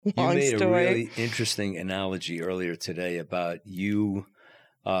You made story. a really interesting analogy earlier today about you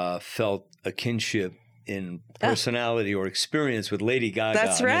felt a kinship in personality or experience with Lady Gaga.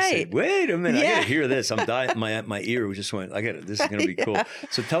 That's and right. I said, wait a minute, I Yeah. got to hear this. I'm dying. My ear just went, this is going to be cool.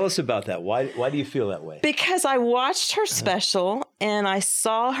 So tell us about that. Why do you feel that way? Because I watched her special and I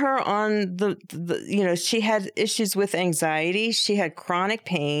saw her on the she had issues with anxiety. She had chronic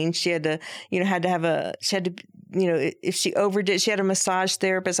pain. She had to, if she overdid, she had a massage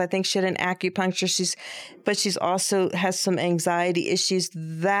therapist. I think she had an acupuncture. But she's also has some anxiety issues.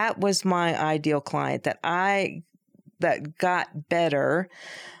 That was my ideal client that got better.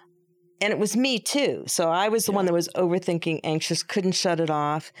 And it was me too. So I was the one that was overthinking, anxious, couldn't shut it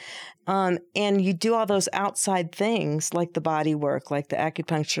off. And you do all those outside things like the body work, like the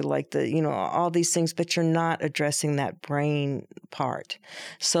acupuncture, like all these things, but you're not addressing that brain part.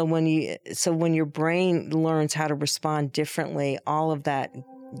 So when your brain learns how to respond differently, all of that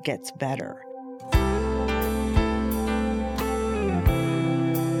gets better.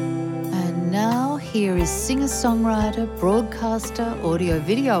 And now here is singer-songwriter, broadcaster,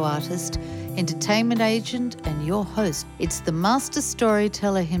 audio-video artist, entertainment agent, and your host. It's the master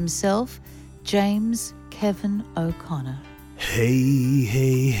storyteller himself, James Kevin O'Connor. Hey,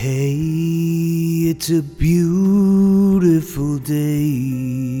 hey, hey, it's a beautiful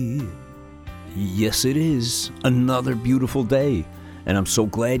day. Yes, it is another beautiful day. And I'm so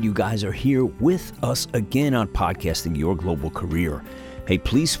glad you guys are here with us again on Podcasting Your Global Career. Hey,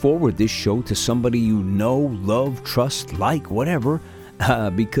 please forward this show to somebody you know, love, trust, like, whatever,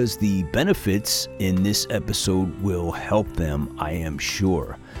 because the benefits in this episode will help them, I am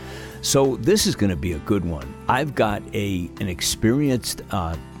sure. So this is going to be a good one. I've got an experienced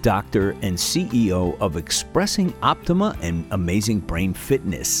doctor and CEO of Expressing Optima and Amazing Brain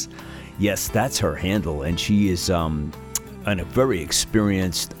Fitness. Yes, that's her handle, and she is a very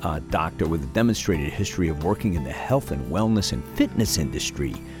experienced doctor with a demonstrated history of working in the health and wellness and fitness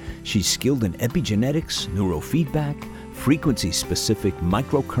industry. She's skilled in epigenetics, neurofeedback, frequency-specific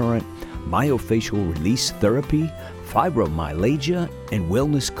microcurrent, myofascial release therapy, fibromyalgia, and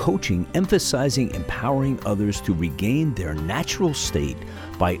wellness coaching, emphasizing empowering others to regain their natural state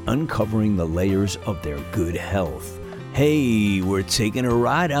by uncovering the layers of their good health. Hey, we're taking a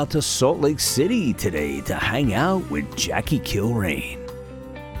ride out to Salt Lake City today to hang out with Jackie Kilraine.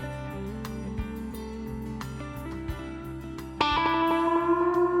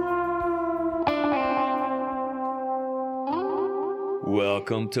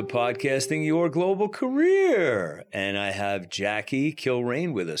 Welcome to Podcasting Your Global Career. And I have Jackie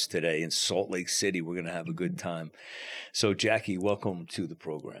Kilraine with us today in Salt Lake City. We're going to have a good time. So, Jackie, welcome to the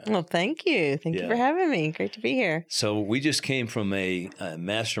program. Well, thank you. Thank you for having me. Great to be here. So we just came from a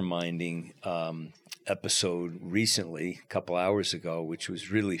masterminding episode recently, a couple hours ago, which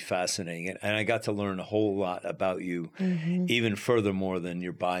was really fascinating. And I got to learn a whole lot about you, even furthermore than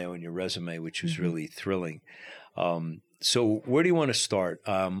your bio and your resume, which was really thrilling. So where do you want to start?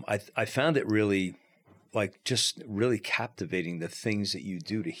 I found it really, just really captivating, the things that you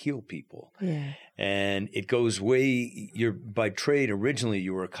do to heal people. Yeah. And it goes by trade, originally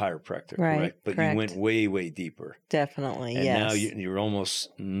you were a chiropractor, correct? But you went way, way deeper. Definitely, and yes. And now you're almost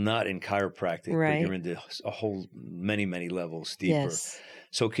not in chiropractic, but you're into a whole many, many levels deeper. Yes.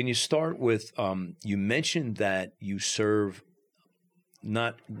 So can you start with, you mentioned that you serve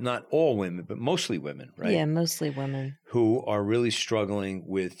not all women, but mostly women, right? Yeah, mostly women. Who are really struggling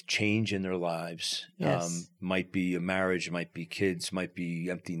with change in their lives. Yes. Might be a marriage, might be kids, might be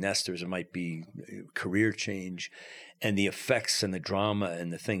empty nesters, it might be career change, and the effects and the drama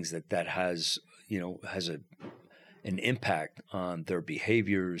and the things that has an impact on their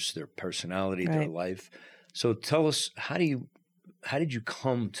behaviors, their personality, their life. So tell us, how did you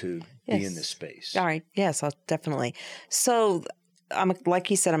come to be in this space? All right. Yes, definitely. So like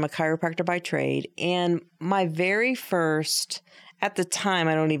you said, I'm a chiropractor by trade. And my very first, at the time,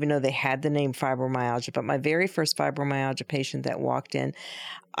 I don't even know they had the name fibromyalgia, but my very first fibromyalgia patient that walked in,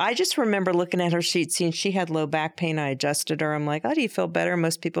 I just remember looking at her sheet, seeing she had low back pain. I adjusted her. I'm like, oh, do you feel better?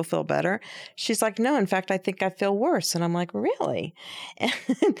 Most people feel better. She's like, no, in fact, I think I feel worse. And I'm like, really?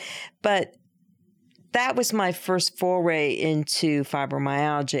 But that was my first foray into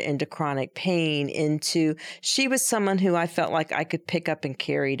fibromyalgia, into chronic pain, she was someone who I felt like I could pick up and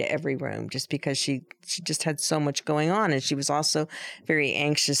carry to every room just because she just had so much going on. And she was also very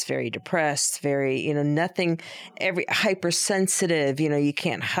anxious, very depressed, very, hypersensitive. You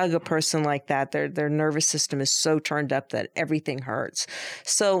can't hug a person like that. Their nervous system is so turned up that everything hurts.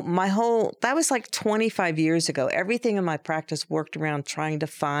 So that was like 25 years ago. Everything in my practice worked around trying to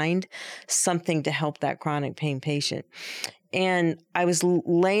find something to help that chronic pain patient. And I was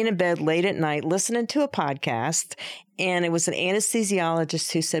laying in bed late at night listening to a podcast, and it was an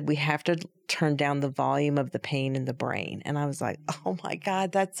anesthesiologist who said, we have to turn down the volume of the pain in the brain. And I was like, oh my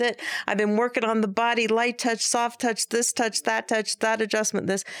God, that's it. I've been working on the body, light touch, soft touch, that adjustment,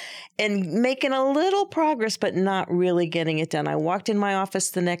 this, and making a little progress, but not really getting it done. I walked in my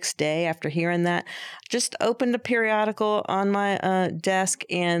office the next day after hearing that, just opened a periodical on my desk,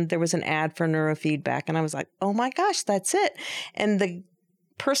 and there was an ad for neurofeedback. And I was like, oh my gosh, that's it. And the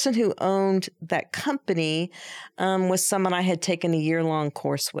person who owned that company was someone I had taken a year-long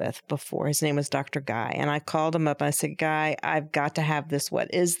course with before. His name was Dr. Guy. And I called him up and I said, Guy, I've got to have this.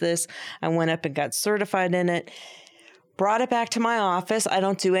 What is this? I went up and got certified in it, brought it back to my office. I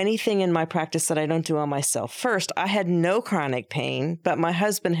don't do anything in my practice that I don't do on myself. First, I had no chronic pain, but my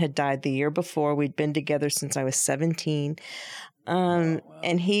husband had died the year before. We'd been together since I was 17. And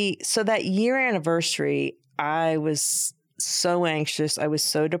so that year anniversary, I was so anxious. I was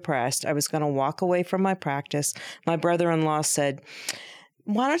so depressed. I was going to walk away from my practice. My brother-in-law said,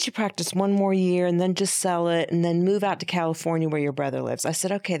 why don't you practice one more year and then just sell it and then move out to California where your brother lives? I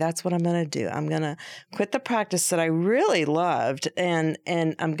said, okay, that's what I'm going to do. I'm going to quit the practice that I really loved, and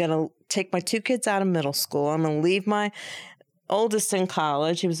I'm going to take my 2 kids out of middle school. I'm going to leave my oldest in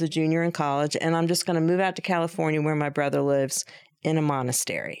college. He was a junior in college. And I'm just going to move out to California where my brother lives in a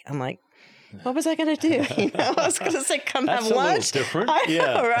monastery. I'm like, what was I going to do? I was going to say, come have lunch. That's a little different. I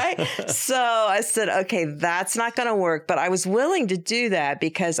know, right? So I said, okay, that's not going to work. But I was willing to do that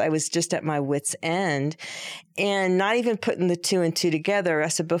because I was just at my wit's end and not even putting the 2 and 2 together. I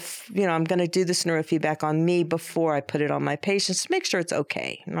said, I'm going to do this neurofeedback on me before I put it on my patients to make sure it's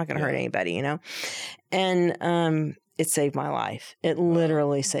okay. I'm not going to hurt anybody, And it saved my life. It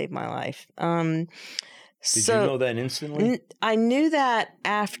literally saved my life. Did you know that instantly? I knew that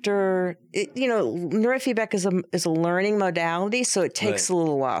after, neurofeedback is a learning modality, so it takes a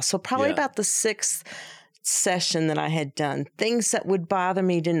little while. So probably about the 6th session that I had done, things that would bother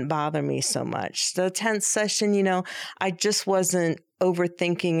me didn't bother me so much. The 10th session, I just wasn't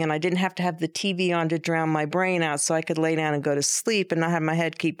overthinking, and I didn't have to have the TV on to drown my brain out, so I could lay down and go to sleep and not have my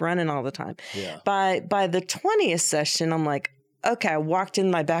head keep running all the time. Yeah. By the 20th session, I'm like, okay, I walked in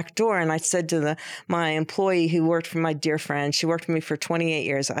my back door and I said to my employee who worked for my dear friend, she worked for me for 28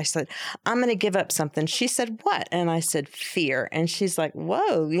 years. I said, I'm going to give up something. She said, what? And I said, fear. And she's like,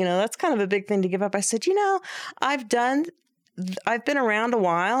 whoa, that's kind of a big thing to give up. I said, I've been around a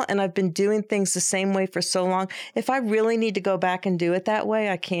while and I've been doing things the same way for so long. If I really need to go back and do it that way,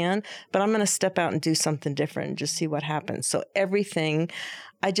 I can, but I'm going to step out and do something different and just see what happens. So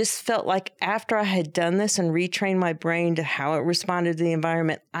I just felt like after I had done this and retrained my brain to how it responded to the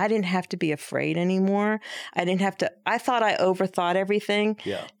environment, I didn't have to be afraid anymore. I thought I overthought everything.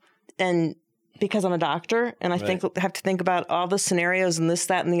 Yeah. And because I'm a doctor and I have to think about all the scenarios and this,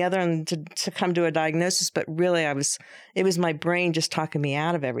 that, and the other, and to come to a diagnosis. But really it was my brain just talking me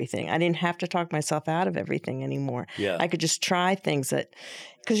out of everything. I didn't have to talk myself out of everything anymore. Yeah. I could just try things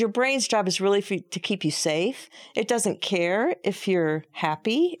because your brain's job is really to keep you safe. It doesn't care if you're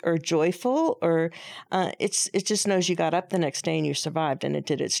happy or joyful or it just knows you got up the next day and you survived and it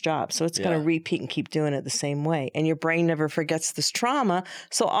did its job. So it's going to repeat and keep doing it the same way. And your brain never forgets this trauma.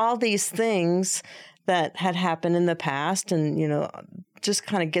 So all these things that had happened in the past and, just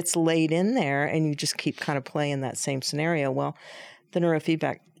kind of gets laid in there and you just keep kind of playing that same scenario. Well, the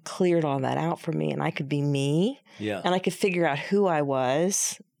neurofeedback cleared all that out for me and I could be me and I could figure out who I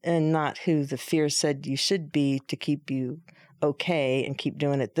was and not who the fear said you should be to keep you okay and keep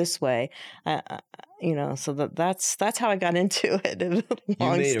doing it this way. So that's how I got into it.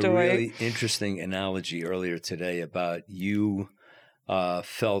 Long you made story. A really interesting analogy earlier today about you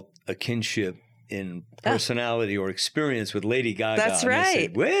felt a kinship in personality or experience with Lady Gaga. That's right. I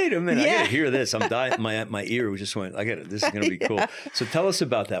said, wait a minute, I got to hear this. I'm dying. My ear just went, this is going to be cool. So tell us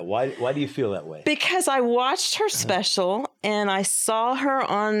about that. Why do you feel that way? Because I watched her special and I saw her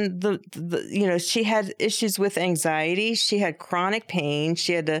on she had issues with anxiety. She had chronic pain.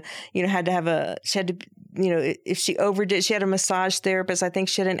 She had to, if she overdid, she had a massage therapist. I think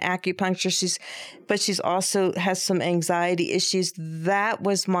she had an acupuncture. But she's also has some anxiety issues. That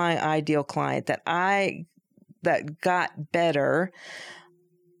was my ideal client that got better.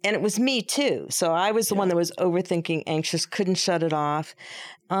 And it was me too. So I was the one that was overthinking, anxious, couldn't shut it off.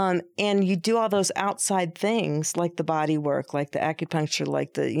 And you do all those outside things like the body work, like the acupuncture,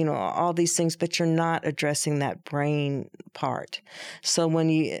 like all these things, but you're not addressing that brain part. So when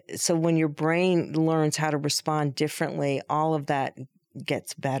your brain learns how to respond differently, all of that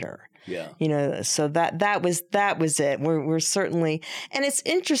gets better. Yeah. So that was it. We're certainly, and it's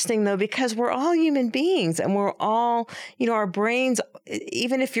interesting though, because we're all human beings and we're all, our brains,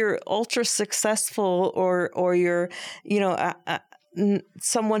 even if you're ultra successful or you're,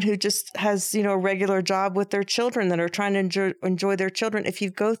 someone who just has, a regular job with their children that are trying to enjoy their children. If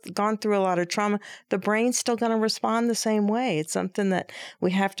you've gone through a lot of trauma, the brain's still going to respond the same way. It's something that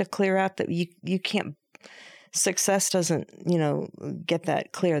we have to clear out, that you can't. Success doesn't,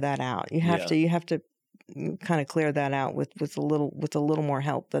 clear that out. You have to kind of clear that out with a little more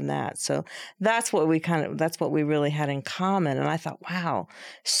help than that. So that's what we really had in common. And I thought, wow,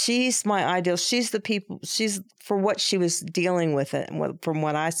 she's my ideal. She's for what she was dealing with it. And from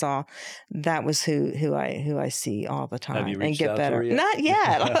what I saw, that was who I see all the time. Have you reached and get out better. to her yet? Not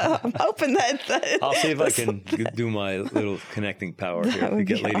yet. I'm hoping that I'll see if I can do my little connecting power here to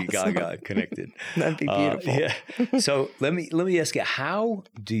get Lady Gaga connected. That'd be beautiful. Yeah. So let me ask you, how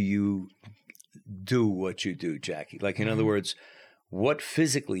do you do what you do, Jackie? Like, in other words, what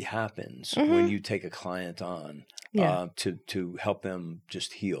physically happens when you take a client on to help them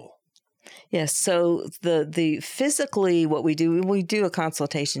just heal? Yes. So the physically, what we do a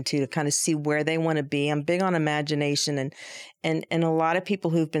consultation too, to kind of see where they want to be. I'm big on imagination, and a lot of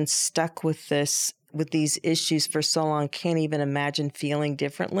people who've been stuck with these issues for so long can't even imagine feeling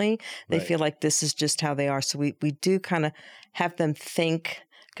differently. They feel like this is just how they are. So we do kind of have them think,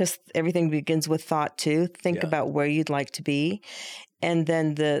 because everything begins with thought too. Think about where you'd like to be. And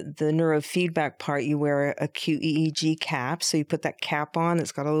then the neurofeedback part, you wear a QEEG cap. So you put that cap on.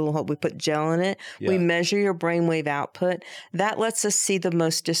 It's got a little hole. We put gel in it. Yeah. We measure your brainwave output. That lets us see the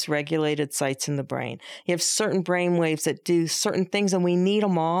most dysregulated sites in the brain. You have certain brainwaves that do certain things, and we need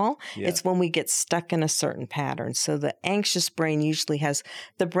them all. Yeah. It's when we get stuck in a certain pattern. So the anxious brain usually has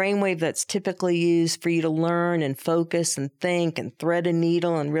the brainwave that's typically used for you to learn and focus and think and thread a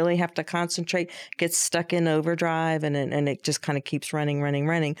needle and really have to concentrate, gets stuck in overdrive, and it just kind of keeps running.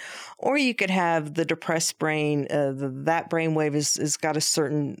 Or you could have the depressed brain. That brainwave is got a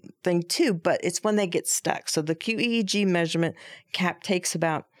certain thing too, but it's when they get stuck. So the QEEG measurement cap takes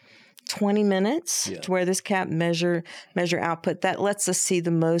about 20 minutes to wear this cap, measure output. That lets us see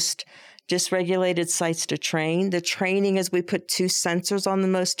the most dysregulated sites to train. The training is we put 2 sensors on the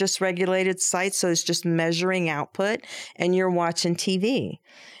most dysregulated sites. So it's just measuring output, and you're watching TV.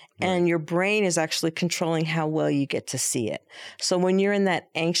 And your brain is actually controlling how well you get to see it. So when you're in that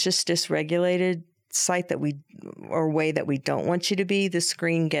anxious, dysregulated site way that we don't want you to be, the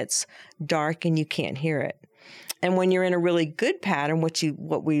screen gets dark and you can't hear it. And when you're in a really good pattern,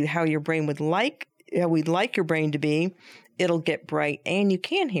 how your brain would like, how we'd like your brain to be, it'll get bright and you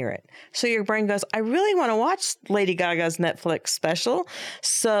can hear it. So your brain goes, I really want to watch Lady Gaga's Netflix special,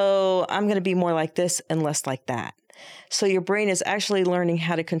 so I'm going to be more like this and less like that. So your brain is actually learning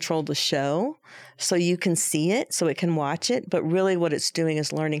how to control the show so you can see it, so it can watch it. But really what it's doing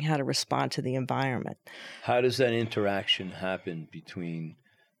is learning how to respond to the environment. How does that interaction happen between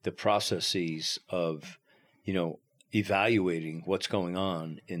the processes of, evaluating what's going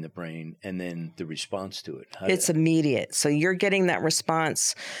on in the brain and then the response to it? It's immediate. So you're getting that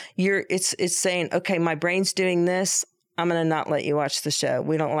response. It's saying, okay, my brain's doing this. I'm going to not let you watch the show.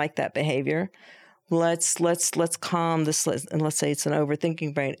 We don't like that behavior. Let's calm this, and let's say it's an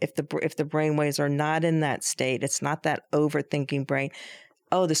overthinking brain. If the brain waves are not in that state, it's not that overthinking brain.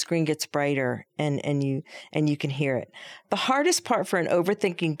 Oh, the screen gets brighter and you can hear it. The hardest part for an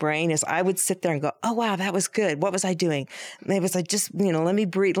overthinking brain is I would sit there and go, oh wow, that was good. What was I doing? Maybe was I just, let me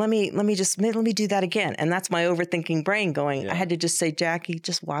breathe. Let me do that again. And that's my overthinking brain going, I had to just say, Jackie,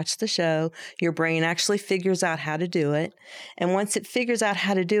 just watch the show. Your brain actually figures out how to do it. And once it figures out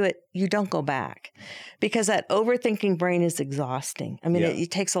how to do it, you don't go back, because that overthinking brain is exhausting. I mean,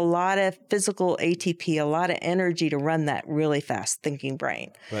 it takes a lot of physical ATP, a lot of energy to run that really fast thinking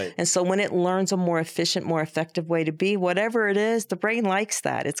brain. Right. And so when it learns a more efficient, more effective way to be, whatever it is, the brain likes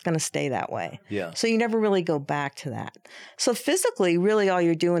that. It's going to stay that way. Yeah. So you never really go back to that. So physically, really all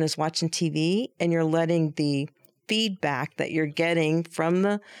you're doing is watching TV, and you're letting the feedback that you're getting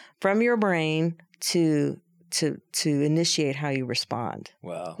from your brain to initiate how you respond.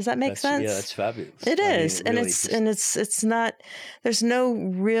 Wow. Does that make sense? Yeah, that's fabulous. It is. It's not, there's no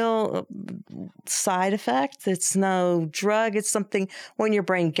real side effect. It's no drug. It's something, when your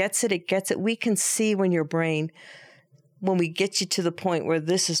brain gets it, it gets it. We can see when your brain when we get you to the point where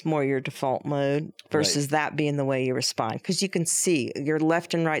this is more your default mode versus that being the way you respond. Because you can see your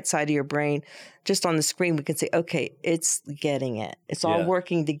left and right side of your brain, just on the screen, we can say, okay, it's getting it. It's all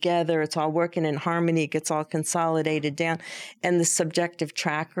working together. It's all working in harmony. It gets all consolidated down. And the subjective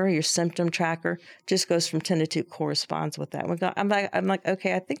tracker, your symptom tracker, just goes from 10 to 2, corresponds with that. I'm like,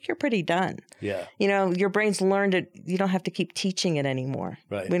 okay, I think you're pretty done. Yeah. You know, your brain's learned it. You don't have to keep teaching it anymore.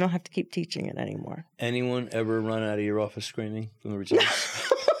 Right. We don't have to keep teaching it anymore. Anyone ever run out of your office screaming from the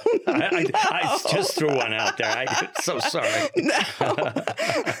results? I just threw one out there. I'm so sorry. No.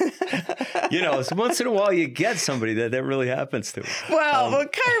 You know, once in a while you get somebody that really happens to. Well,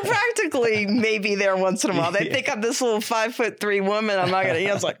 chiropractically, maybe there once in a while. They think I'm this little 5'3" woman. I'm not going to,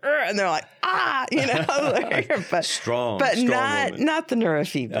 it's like, and they're like, you know. But, strong not the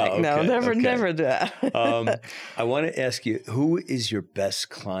neurofeedback. Oh, okay, no, never do that. I want to ask you, who is your best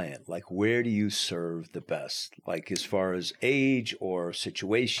client? Like, where do you serve the best? Like, as far as age or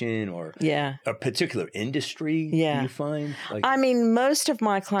situation or a particular industry do you find? Like, I mean, most of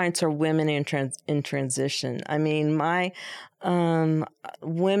my clients are women in transition. I mean, my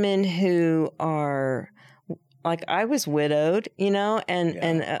women who are, like, I was widowed, you know,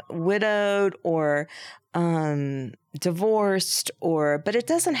 and widowed or divorced, but it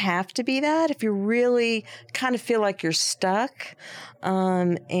doesn't have to be that. If you really kind of feel like you're stuck,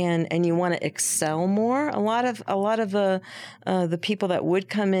 and you want to excel more, a lot of the people that would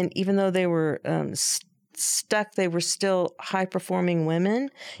come in, even though they were stuck, they were still high performing women.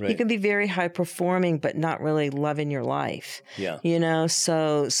 Right. You can be very high performing, but not really loving your life. Yeah. You know,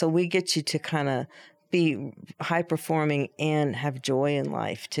 so we get you to kind of be high performing and have joy in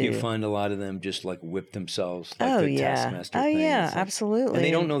life too. You find a lot of them just like whip themselves like the Taskmaster thing. Yeah, absolutely. And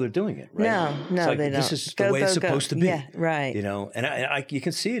they don't know they're doing it, right? No, like, they don't. This is the way it's supposed to be. Yeah, right. You know, and you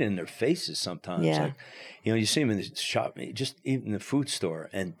can see it in their faces sometimes. Yeah. Like, you know, you see them in the shop, just even in the food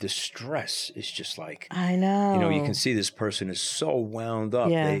store, and the stress is just like, I know. You know, you can see this person is so wound up.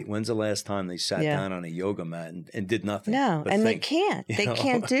 Yeah. When's the last time they sat down on a yoga mat and did nothing? No, and think, they can't. They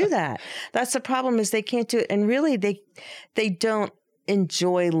can't do that. That's the problem, is they can't do it. And really, they don't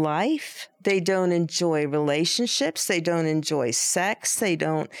enjoy life. They don't enjoy relationships. They don't enjoy sex. They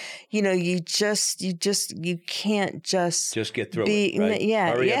don't, you know, you can't just get through it. Right?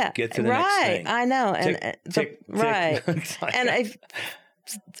 Yeah. Hurry up, get to the next thing. I know. Tick. And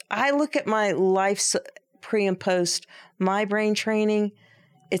I look at my life pre and post my brain training.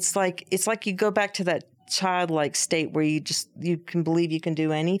 It's like you go back to that childlike state where you can believe you can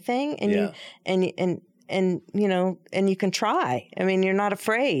do anything, and you know, and you can try. I mean, you're not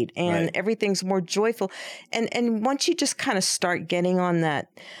afraid, and everything's more joyful. And once you just kind of start getting on that,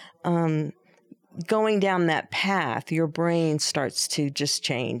 going down that path, your brain starts to just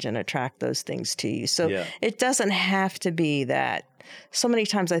change and attract those things to you. So it doesn't have to be that. So many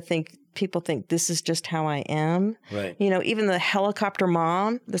times I think people think this is just how I am. Right. You know, even the helicopter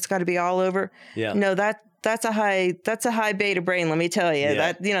mom that's got to be all over. Yeah. No, that's a high beta brain, let me tell you. Yeah.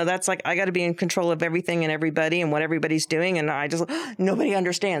 That, you know, that's like, I got to be in control of everything and everybody and what everybody's doing, and I just nobody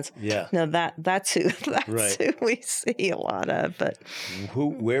understands. Yeah. No, that's who we see a lot of. But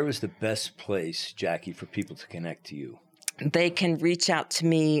where is the best place, Jackie, for people to connect to you? They can reach out to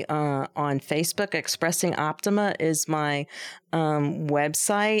me on Facebook. Expressing Optima is my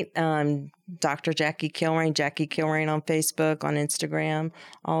website. Dr. Jackie Kilraine on Facebook, on Instagram,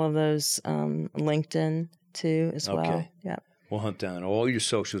 all of those, LinkedIn too as well. Yeah. We'll hunt down all your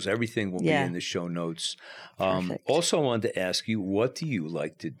socials. Everything will be in the show notes. Also, I wanted to ask you, what do you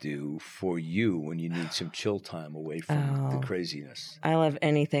like to do for you when you need some chill time away from the craziness? I love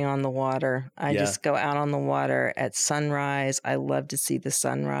anything on the water. I just go out on the water at sunrise. I love to see the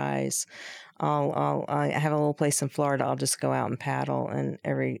sunrise. I have a little place in Florida. I'll just go out and paddle, and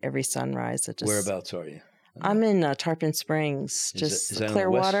every sunrise. Whereabouts are you? I'm in Tarpon Springs, is that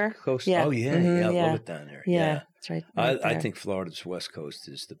Clearwater. On the West Coast? Yeah. Oh, yeah. I love it down there. Yeah. It's right I think Florida's West Coast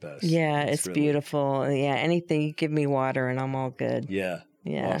is the best. Yeah, it's really beautiful. Yeah, anything, you give me water and I'm all good. Yeah.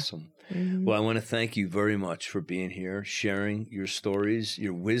 Awesome. Mm-hmm. Well, I want to thank you very much for being here, sharing your stories,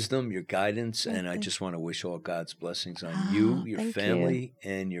 your wisdom, your guidance, and I just want to wish all God's blessings on you, your family,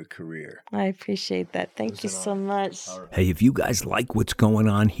 and your career. I appreciate that. Thank you so much. Hey, if you guys like what's going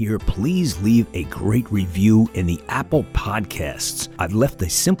on here, please leave a great review in the Apple Podcasts. I've left a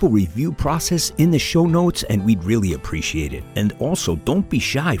simple review process in the show notes, and we'd really appreciate it. And also, don't be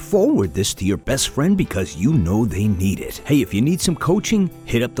shy. Forward this to your best friend because you know they need it. Hey, if you need some coaching,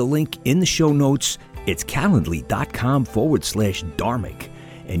 hit up the link in the show notes. It's calendly.com/Dharmic.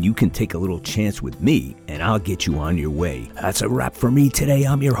 and you can take a little chance with me, and I'll get you on your way. That's a wrap for me today.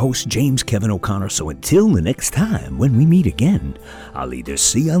 I'm your host, James Kevin O'Connor. So until the next time when we meet again, I'll either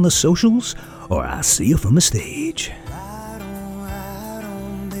see you on the socials or I'll see you from the stage. Ride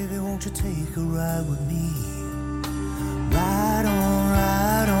on, baby, won't you take a ride with me? Ride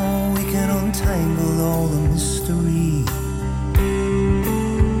on, we can untangle all the mystery.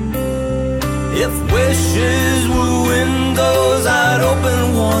 If wishes were windows, I'd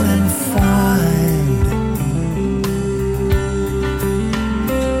open one and find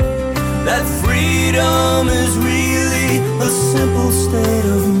that freedom is really a simple state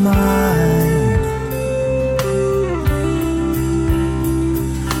of mind.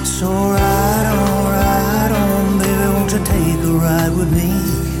 So ride on, baby, won't you take a ride with me?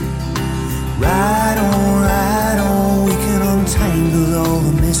 Ride on, we can untangle all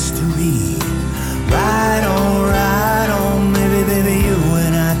the mystery. Ride on, baby, you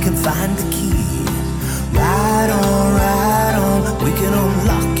and I can find the key. Ride on, we can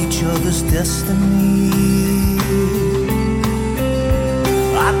unlock each other's destiny.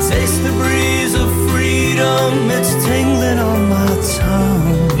 I taste the breeze of freedom, it's tingling on my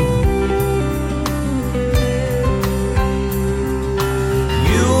tongue.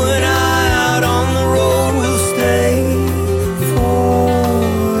 You and I out on the road will stay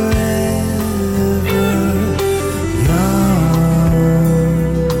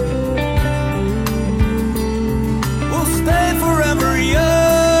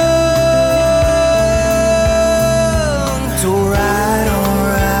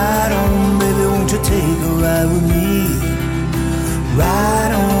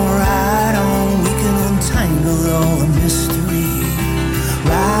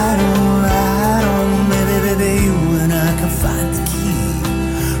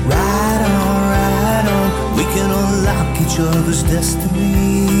each other's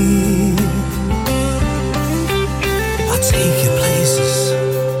destiny. I'll take you places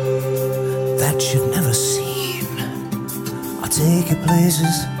that you've never seen. I'll take you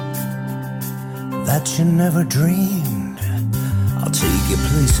places that you never dreamed. I'll take you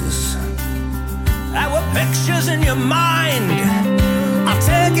places that were pictures in your mind. I'll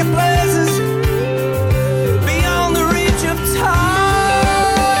take you places